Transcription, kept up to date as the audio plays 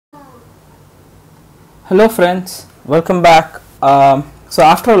Hello friends, welcome back. So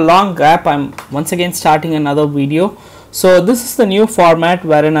after a long gap, I'm once again starting another video. So this is the new format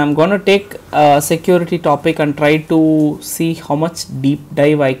wherein I'm going to take a security topic and try to see how much deep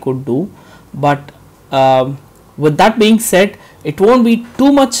dive I could do. But with that being said, it won't be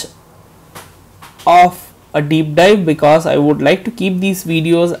too much of a deep dive because I would like to keep these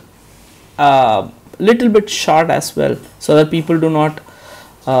videos little bit short as well, so that people do not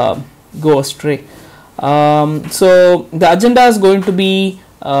go astray. So the agenda is going to be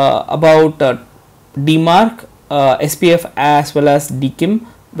about DMARC, SPF as well as DKIM,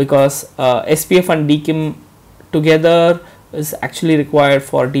 because SPF and DKIM together is actually required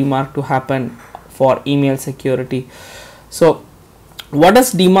for DMARC to happen for email security. So what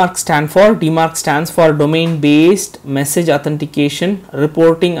does DMARC stand for? DMARC stands for Domain Based Message Authentication,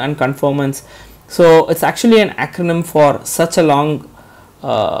 Reporting and Conformance. So it's actually an acronym for such a long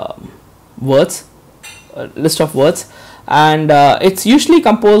list of words, and it's usually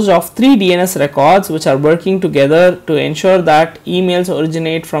composed of 3 DNS records which are working together to ensure that emails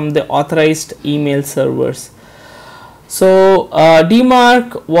originate from the authorized email servers. So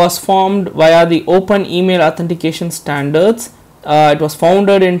DMARC was formed via the Open Email Authentication Standards. It was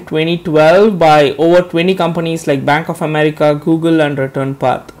founded in 2012 by over 20 companies like Bank of America, Google and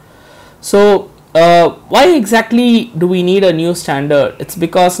ReturnPath. So why exactly do we need a new standard? It's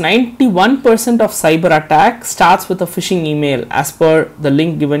because 91% of cyber attack starts with a phishing email as per the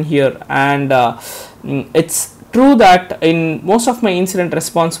link given here, and it's true that in most of my incident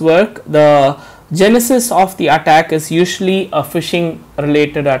response work, the genesis of the attack is usually a phishing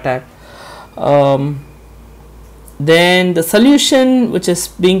related attack. Then the solution which is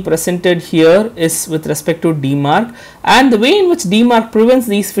being presented here is with respect to DMARC, and the way in which DMARC prevents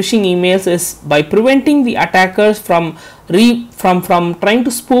these phishing emails is by preventing the attackers from trying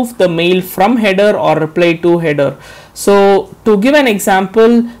to spoof the mail from header or reply to header. So to give an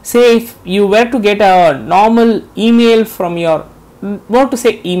example, say if you were to get a normal email from your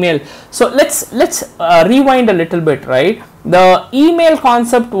so let's rewind a little bit, right? The email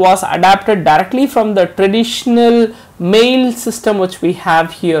concept was adapted directly from the traditional mail system which we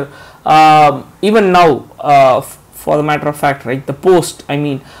have here, even now, for the matter of fact, right? The post, I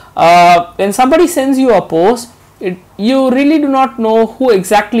mean, when somebody sends you a post, you really do not know who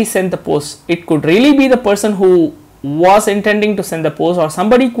exactly sent the post. It could really be the person who was intending to send the post, or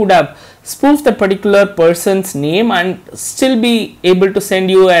somebody could have spoofed that particular person's name and still be able to send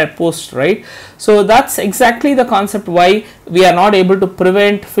you a post, right? So that's exactly the concept why we are not able to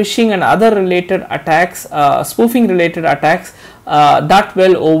prevent phishing and other related attacks, spoofing related attacks that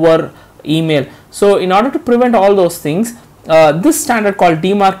well over email. So in order to prevent all those things, this standard called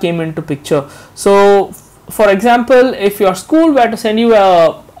DMARC came into picture. So for example, if your school were to send you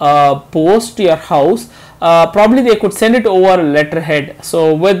a post to your house, probably they could send it over letterhead.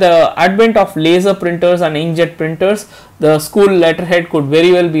 So with the advent of laser printers and inkjet printers, the school letterhead could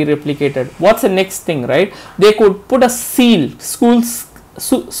very well be replicated. What's the next thing, right? They could put a seal, school's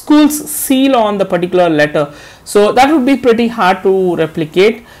seal on the particular letter. So that would be pretty hard to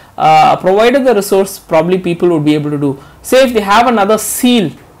replicate, provided the resource probably people would be able to do. Say if they have another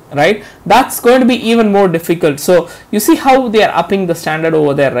seal, right, that's going to be even more difficult. So you see how they are upping the standard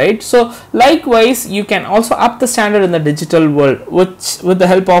over there, right? So likewise, you can also up the standard in the digital world, which with the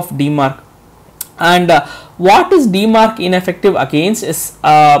help of DMARC. And what is DMARC ineffective against is,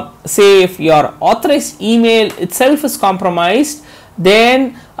 say if your authorized email itself is compromised,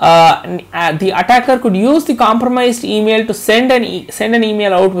 then the attacker could use the compromised email to send an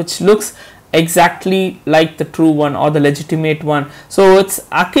email out which looks exactly like the true one or the legitimate one. So it's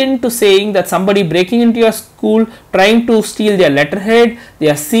akin to saying that somebody breaking into your school, trying to steal their letterhead,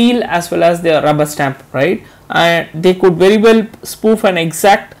 their seal as well as their rubber stamp, right? And they could very well spoof an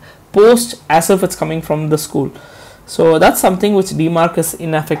exact post as if it's coming from the school. So that's something which DMARC is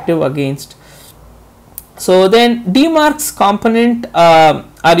ineffective against. So then DMARC's component are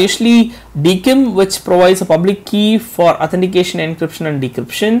usually DKIM, which provides a public key for authentication, encryption and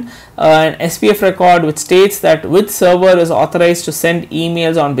decryption, an SPF record which states that which server is authorized to send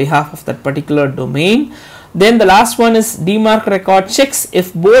emails on behalf of that particular domain. Then the last one is DMARC record checks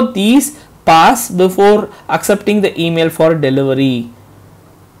if both these pass before accepting the email for delivery.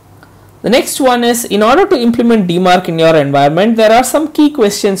 The next one is, in order to implement DMARC in your environment, there are some key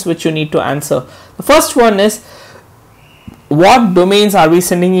questions which you need to answer. The first one is, what domains are we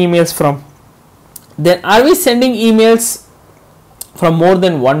sending emails from? Then are we sending emails from more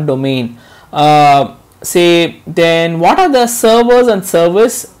than one domain? say, then what are the servers and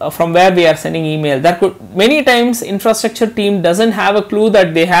service from where we are sending email? That could, many times infrastructure team doesn't have a clue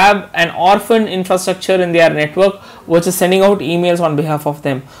that they have an orphan infrastructure in their network which is sending out emails on behalf of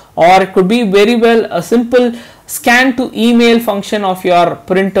them, or it could be very well a simple scan to email function of your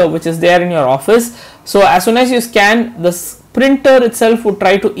printer which is there in your office. So as soon as you scan, the printer itself would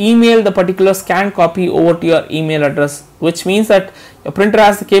try to email the particular scanned copy over to your email address, which means that your printer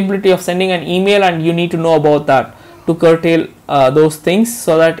has the capability of sending an email and you need to know about that to curtail those things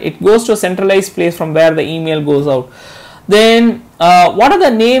so that it goes to a centralized place from where the email goes out. Then what are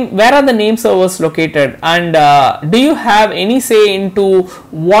the where are the name servers located, and do you have any say into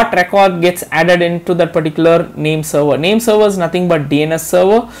what record gets added into that particular name server? Name server is nothing but DNS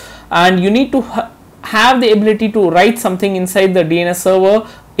server, and you need to have the ability to write something inside the DNS server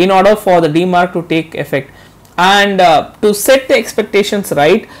in order for the DMARC to take effect. And to set the expectations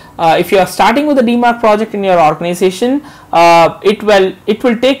right, if you are starting with the DMARC project in your organization, it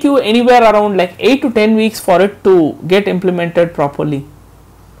will take you anywhere around like 8 to 10 weeks for it to get implemented properly.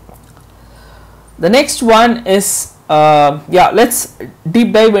 The next one is let's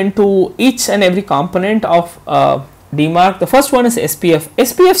deep dive into each and every component of DMARC. The first one is SPF.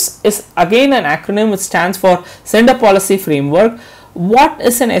 SPF is again an acronym which stands for Sender Policy Framework. What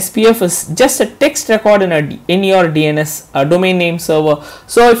is an SPF is just a text record in your DNS domain name server.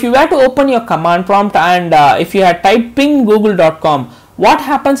 So if you were to open your command prompt and if you had typed ping google.com, what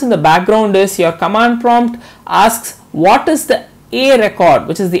happens in the background is your command prompt asks what is the A record,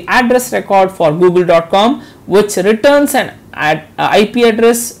 which is the address record for google.com, which returns an IP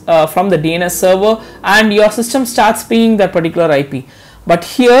address from the DNS server, and your system starts pinging that particular IP. But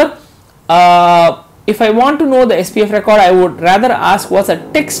here if I want to know the SPF record, I would rather ask what's a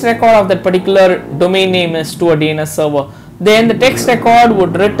text record of that particular domain name is to a DNS server. Then the text record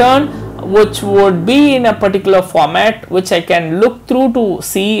would return, which would be in a particular format which I can look through to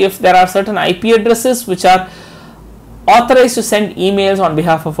see if there are certain IP addresses which are authorized to send emails on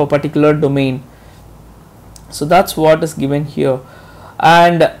behalf of a particular domain. So that's what is given here,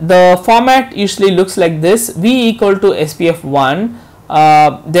 and the format usually looks like this: v equal to SPF1,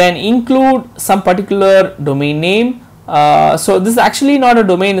 then include some particular domain name. So this is actually not a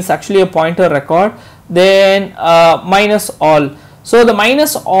domain, it's actually a pointer record. Then minus all. So the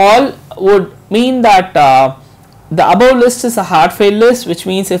minus all would mean that the above list is a hard fail list, which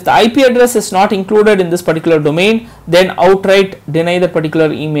means if the IP address is not included in this particular domain, then outright deny the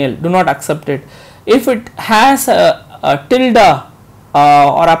particular email, do not accept it. If it has a tilde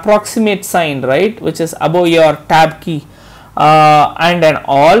or approximate sign, right, which is above your tab key, and an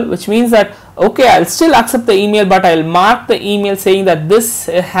all, which means that okay, I'll still accept the email, but I'll mark the email saying that this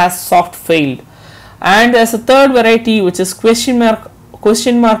has soft failed. And there's a third variety which is question mark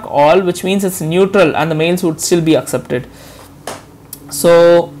all, which means it's neutral and the mails would still be accepted.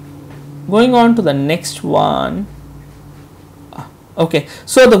 So going on to the next one. Okay,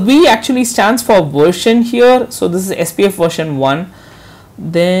 so the V actually stands for version here, so this is SPF version 1.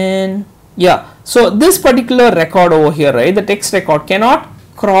 Then so this particular record over here, right, the text record cannot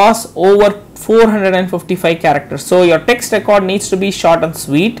cross over 455 characters. So your text record needs to be short and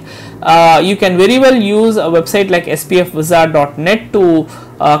sweet. You can very well use a website like spfwizard.net to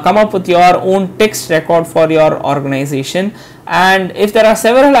come up with your own text record for your organization. And if there are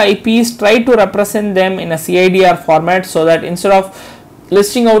several IPs, try to represent them in a CIDR format, so that instead of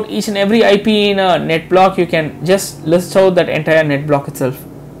listing out each and every IP in a net block, you can just list out that entire net block itself,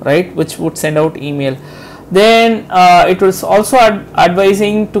 right, which would send out email. Then it was also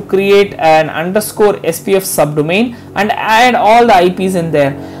advising to create an underscore SPF subdomain and add all the IPs in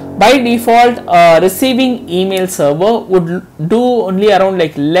there. By default, receiving email server would do only around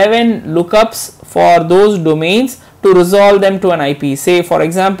like 11 lookups for those domains to resolve them to an IP. Say for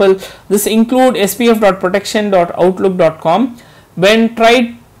example, this include spf.protection.outlook.com. When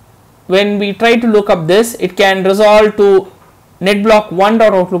we try to look up this, it can resolve to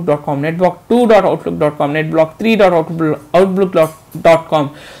netblock1.outlook.com, netblock2.outlook.com,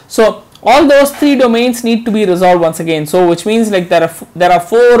 netblock3.outlook.com. So all those three domains need to be resolved once again. So which means like there are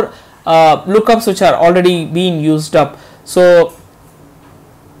 4 lookups which are already being used up. So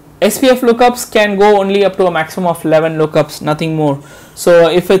SPF lookups can go only up to a maximum of 11 lookups, nothing more. So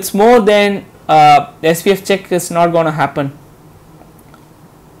if it's more, then the SPF check is not going to happen.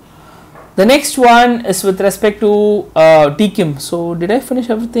 The next one is with respect to DKIM. So did I finish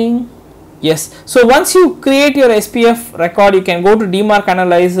everything? Yes. So once you create your SPF record, you can go to DMARC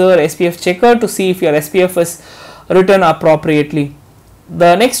Analyzer, SPF Checker to see if your SPF is written appropriately.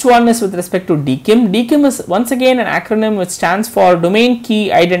 The next one is with respect to DKIM. DKIM is once again an acronym which stands for Domain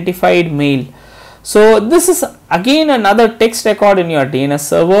Key Identified Mail. So this is again another text record in your DNS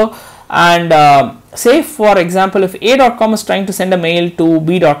server, and say for example, if a.com is trying to send a mail to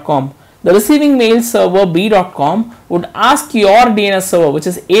b.com, the receiving mail server b.com would ask your DNS server, which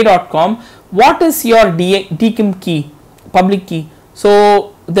is a.com, what is your DKIM key, public key.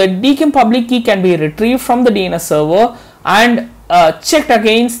 So the DKIM public key can be retrieved from the DNS server and checked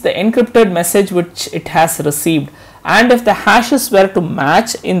against the encrypted message which it has received, and if the hashes were to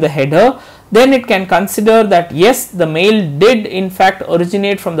match in the header, then it can consider that yes, the mail did in fact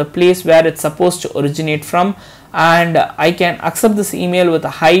originate from the place where it's supposed to originate from, and I can accept this email with a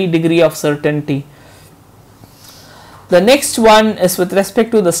high degree of certainty. The next one is with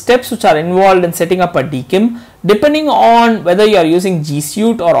respect to the steps which are involved in setting up a DKIM. Depending on whether you are using G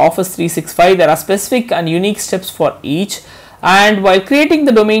Suite or Office 365, there are specific and unique steps for each, and while creating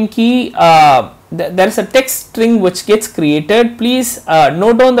the domain key, there is a text string which gets created. Please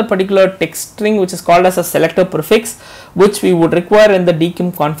note down the particular text string which is called as a selector prefix, which we would require in the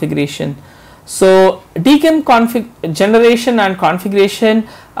DKIM configuration. So DKIM generation and configuration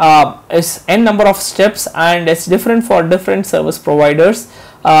is n number of steps, and it's different for different service providers,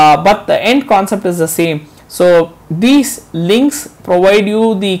 but the end concept is the same. So these links provide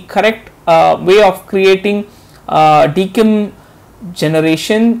you the correct way of creating DKIM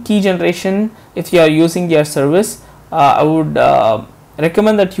generation, key generation. If you are using your service, I would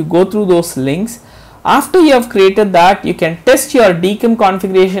recommend that you go through those links. After you have created that, you can test your DKIM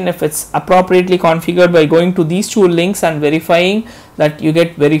configuration if it's appropriately configured by going to these two links and verifying that you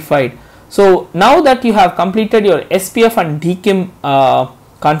get verified. So now that you have completed your SPF and DKIM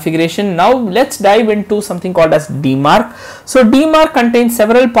configuration, now let's dive into something called as DMARC. So DMARC contains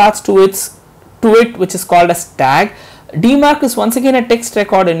several parts to it, which is called as tag. DMARC is once again a text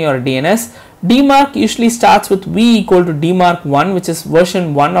record in your DNS. DMARC usually starts with V equal to DMARC1, which is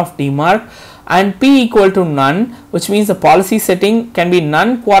version 1 of DMARC, and P equal to none, which means the policy setting can be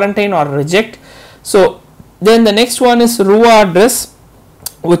none, quarantine or reject. So then the next one is RUA address,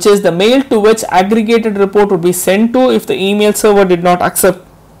 which is the mail to which aggregated report would be sent to if the email server did not accept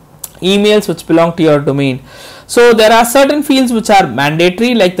emails which belong to your domain. So there are certain fields which are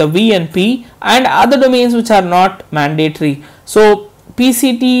mandatory like the V and P, and other domains which are not mandatory. So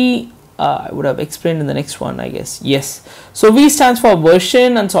PCT I would have explained in the next one, I guess. Yes. So V stands for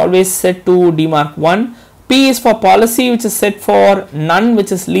version and it's always set to DMARC1. P is for policy, which is set for none,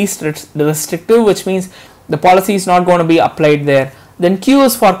 which is least restrictive, which means the policy is not going to be applied there. Then Q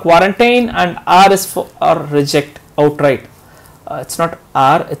is for quarantine, and R is for reject outright. It's not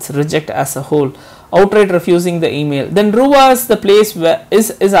R, it's reject as a whole, outright refusing the email. Then RUA is the place where is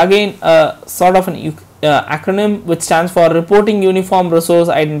again sort of an acronym which stands for Reporting Uniform Resource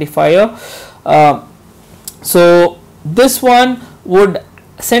Identifier. So this one would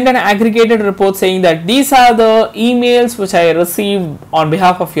send an aggregated report saying that these are the emails which I received on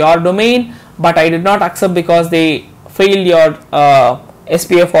behalf of your domain, but I did not accept because they failed your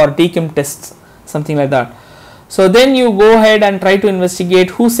SPF or DKIM tests, something like that. So then you go ahead and try to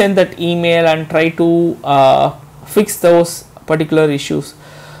investigate who sent that email and try to fix those particular issues.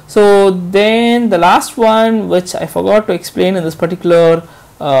 So then the last one, which I forgot to explain in this particular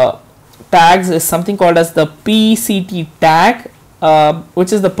tags, is something called as the PCT tag,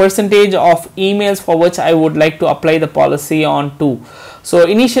 which is the percentage of emails for which I would like to apply the policy on to. So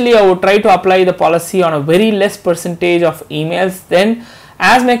initially I would try to apply the policy on a very less percentage of emails. Then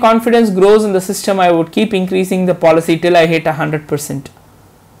as my confidence grows in the system, I would keep increasing the policy till I hit 100%.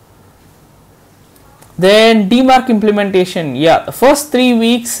 Then DMARC implementation. Yeah, the first 3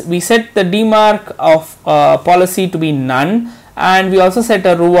 weeks we set the DMARC of policy to be none, and we also set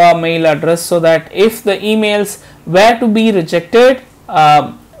a RUA mail address so that if the emails were to be rejected,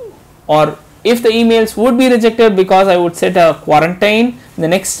 or if the emails would be rejected because I would set a quarantine, the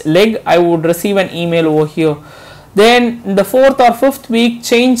next leg I would receive an email over here. Then in the 4th or 5th week,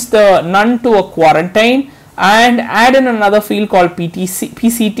 change the none to a quarantine and add in another field called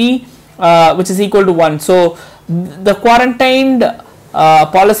PCT, which is equal to 1. So the quarantined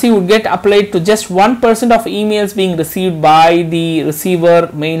policy would get applied to just 1% of emails being received by the receiver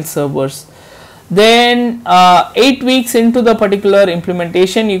mail servers. Then 8 weeks into the particular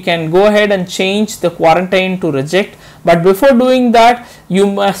implementation, you can go ahead and change the quarantine to reject, but before doing that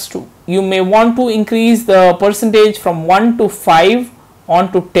you may want to increase the percentage from 1 to 5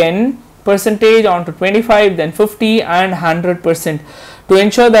 on to 10%, on to 25, then 50 and 100% to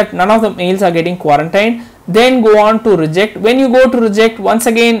ensure that none of the mails are getting quarantined. Then go on to reject. When you go to reject, once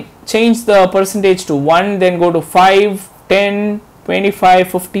again change the percentage to 1, then go to 5, 10,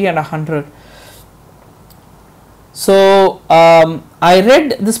 25, 50 and 100. So I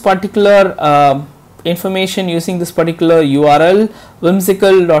read this particular information using this particular URL,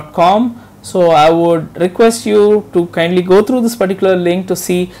 whimsical.com. So I would request you to kindly go through this particular link to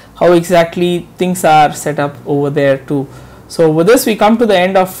see how exactly things are set up over there too. So with this, we come to the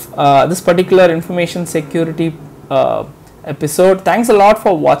end of this particular information security episode. Thanks a lot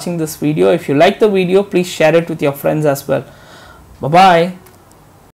for watching this video. If you like the video, please share it with your friends as well. Bye bye.